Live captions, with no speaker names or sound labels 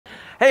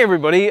Hey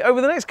everybody,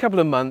 over the next couple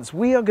of months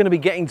we are going to be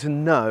getting to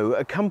know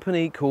a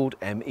company called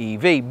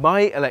MEV,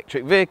 My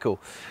Electric Vehicle.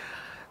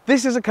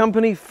 This is a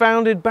company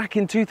founded back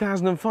in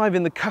 2005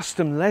 in the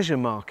custom leisure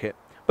market.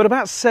 But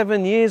about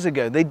 7 years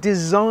ago they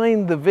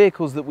designed the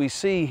vehicles that we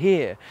see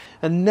here,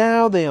 and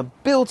now they are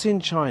built in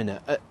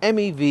China at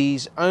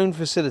MEV's own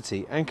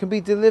facility and can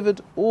be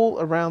delivered all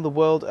around the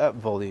world at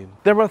volume.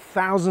 There are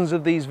thousands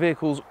of these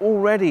vehicles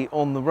already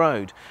on the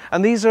road,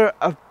 and these are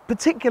a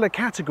particular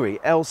category,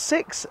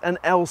 L6 and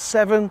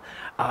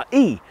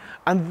L7E,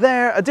 and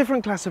they're a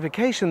different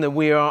classification than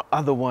we are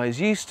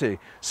otherwise used to.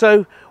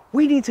 So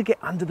we need to get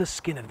under the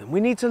skin of them. We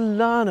need to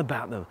learn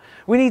about them.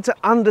 We need to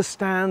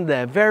understand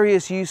their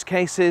various use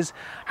cases,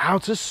 how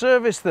to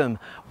service them,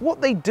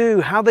 what they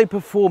do, how they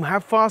perform, how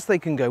fast they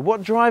can go,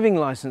 what driving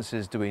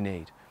licenses do we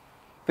need.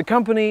 The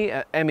company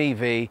at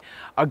MEV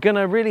are going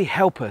to really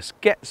help us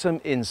get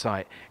some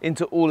insight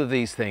into all of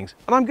these things,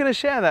 and I'm going to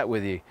share that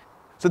with you.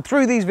 So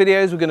through these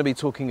videos we're going to be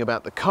talking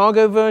about the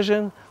cargo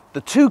version, the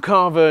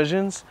two-car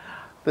versions,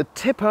 the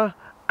tipper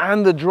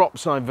and the drop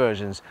side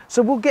versions.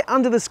 So we'll get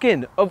under the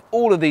skin of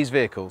all of these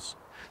vehicles.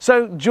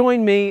 So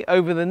join me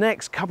over the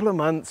next couple of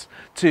months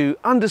to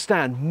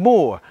understand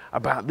more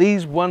about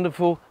these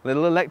wonderful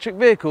little electric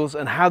vehicles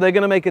and how they're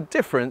going to make a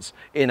difference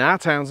in our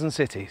towns and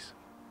cities.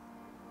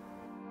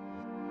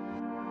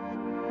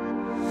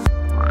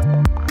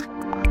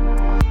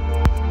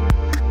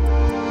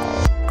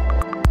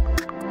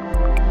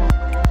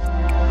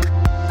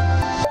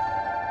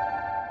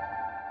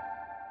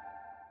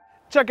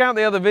 Check out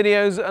the other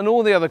videos and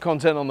all the other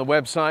content on the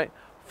website,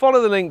 follow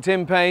the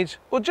LinkedIn page,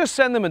 or just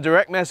send them a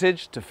direct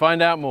message to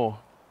find out more.